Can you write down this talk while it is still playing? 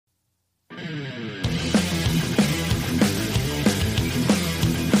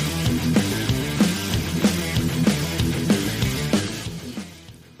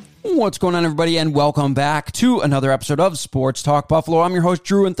What's going on, everybody, and welcome back to another episode of Sports Talk Buffalo. I'm your host,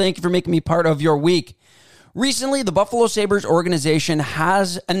 Drew, and thank you for making me part of your week. Recently, the Buffalo Sabres organization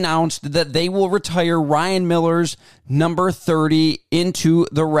has announced that they will retire Ryan Miller's number 30 into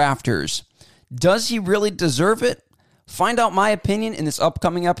the rafters. Does he really deserve it? Find out my opinion in this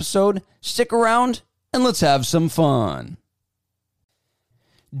upcoming episode. Stick around, and let's have some fun.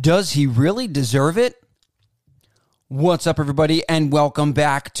 Does he really deserve it? What's up, everybody, and welcome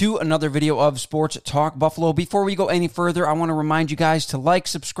back to another video of Sports Talk Buffalo. Before we go any further, I want to remind you guys to like,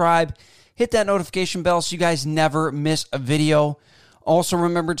 subscribe, hit that notification bell so you guys never miss a video. Also,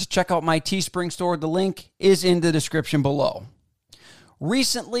 remember to check out my Teespring store. The link is in the description below.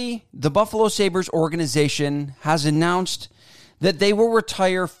 Recently, the Buffalo Sabres organization has announced that they will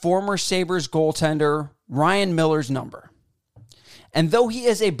retire former Sabres goaltender Ryan Miller's number. And though he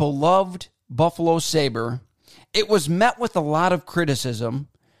is a beloved Buffalo Sabre, it was met with a lot of criticism,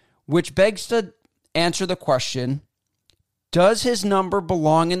 which begs to answer the question, does his number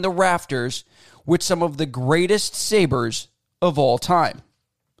belong in the rafters with some of the greatest Sabres of all time?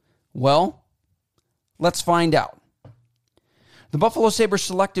 Well, let's find out. The Buffalo Sabres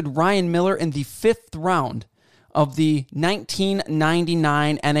selected Ryan Miller in the 5th round of the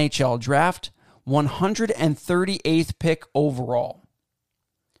 1999 NHL Draft, 138th pick overall.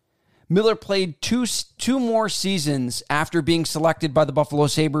 Miller played two more seasons after being selected by the Buffalo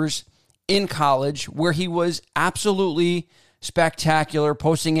Sabres in college, where he was absolutely spectacular,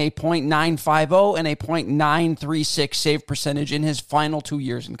 posting a .950 and a .936 save percentage in his final 2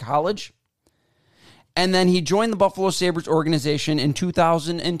 years in college. And then he joined the Buffalo Sabres organization in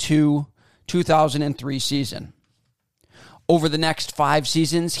 2002-2003 season. Over the next 5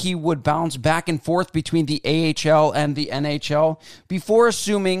 seasons, he would bounce back and forth between the AHL and the NHL before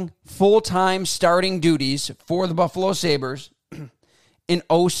assuming full-time starting duties for the Buffalo Sabres in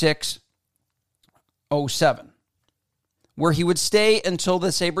 2006-2007, where he would stay until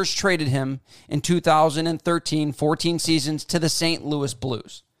the Sabres traded him in 2013-14 seasons to the St. Louis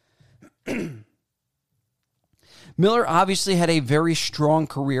Blues. Miller obviously had a very strong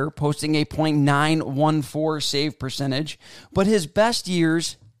career, posting a .914 save percentage, but his best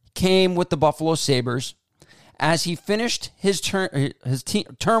years came with the Buffalo Sabres as he finished his term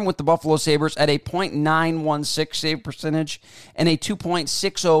with the Buffalo Sabres at a .916 save percentage and a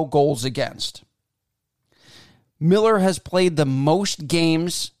 2.60 goals against. Miller has played the most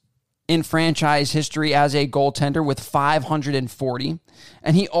games in franchise history as a goaltender with 540,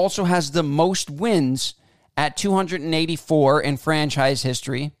 and he also has the most wins at 284 in franchise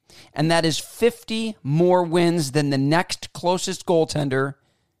history, and that is 50 more wins than the next closest goaltender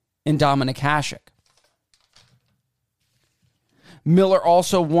in Dominik Hasek. Miller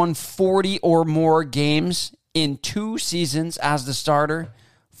also won 40 or more games in 2 seasons as the starter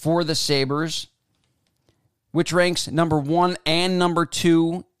for the Sabres, which ranks number 1 and number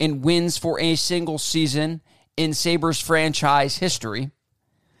 2 in wins for a single season in Sabres franchise history.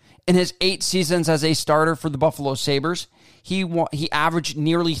 In his 8 seasons as a starter for the Buffalo Sabres, he averaged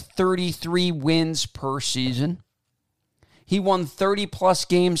nearly 33 wins per season. He won 30-plus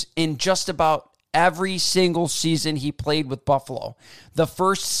games in just about every single season he played with Buffalo. The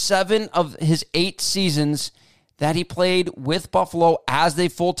first 7 of his 8 seasons that he played with Buffalo as a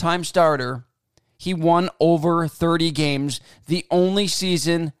full-time starter, he won over 30 games. The only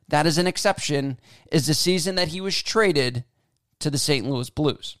season that is an exception is the season that he was traded to the St. Louis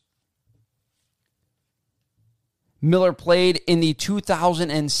Blues. Miller played in the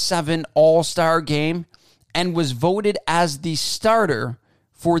 2007 All-Star Game and was voted as the starter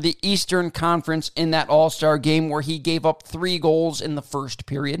for the Eastern Conference in that All-Star Game, where he gave up 3 goals in the first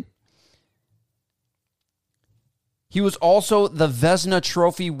period. He was also the Vezina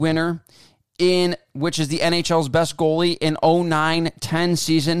Trophy winner, which is the NHL's best goalie, in 2009-10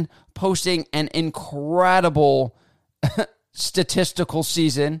 season, posting an incredible statistical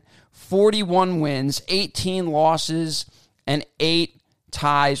season. 41 wins, 18 losses, and 8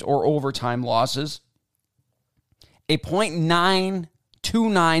 ties or overtime losses. A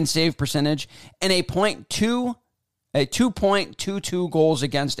 .929 save percentage and a 2.22 goals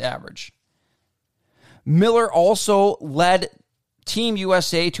against average. Miller also led Team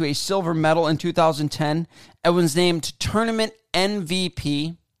USA to a silver medal in 2010 and was named tournament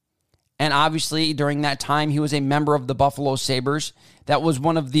MVP. And obviously, during that time, he was a member of the Buffalo Sabres. That was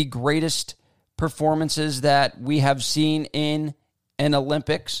one of the greatest performances that we have seen in an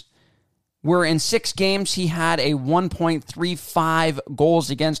Olympics, where in 6 games, he had a 1.35 goals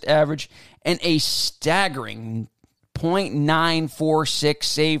against average and a staggering .946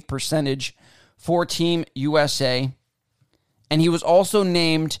 save percentage for Team USA. And he was also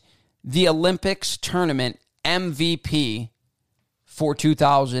named the Olympics tournament MVP for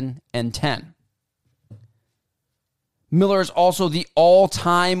 2010. Miller is also the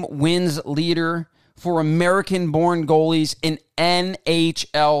all-time wins leader for American-born goalies in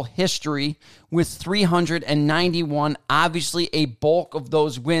NHL history with 391, obviously a bulk of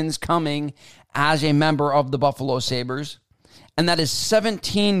those wins coming as a member of the Buffalo Sabres. And that is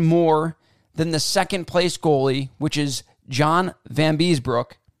 17 more than the second-place goalie, which is John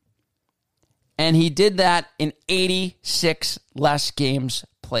Vanbiesbrouck. And he did that in 86 less games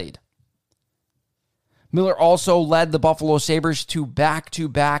played. Miller also led the Buffalo Sabres to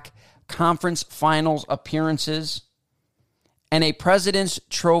back-to-back conference finals appearances and a President's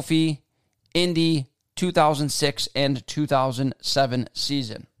Trophy in the 2006 and 2007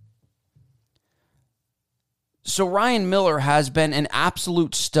 season. So Ryan Miller has been an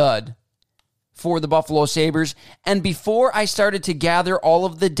absolute stud for the Buffalo Sabres. And before I started to gather all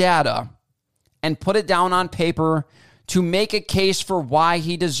of the data and put it down on paper to make a case for why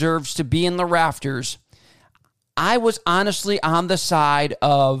he deserves to be in the rafters, I was honestly on the side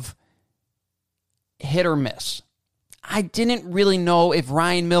of hit or miss. I didn't really know if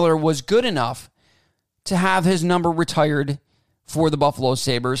Ryan Miller was good enough to have his number retired for the Buffalo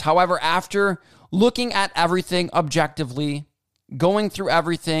Sabres. However, after looking at everything objectively, going through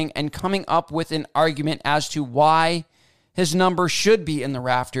everything, and coming up with an argument as to why his number should be in the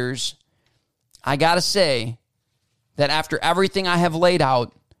rafters, I gotta say that after everything I have laid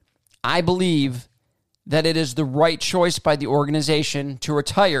out, I believe that it is the right choice by the organization to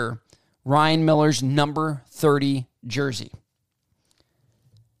retire Ryan Miller's number 30 jersey.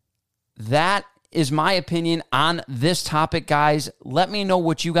 That is my opinion on this topic, guys. Let me know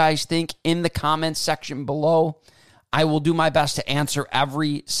what you guys think in the comments section below. I will do my best to answer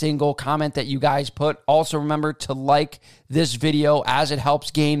every single comment that you guys put. Also, remember to like this video as it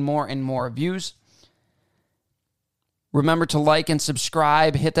helps gain more and more views. Remember to like and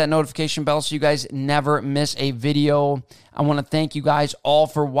subscribe. Hit that notification bell so you guys never miss a video. I want to thank you guys all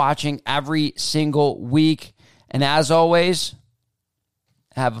for watching every single week. And as always,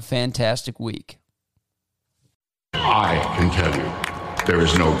 have a fantastic week. I can tell you, there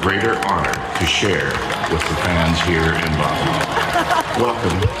is no greater honor to share with the fans here in Buffalo.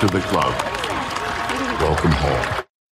 Welcome to the club. Welcome home.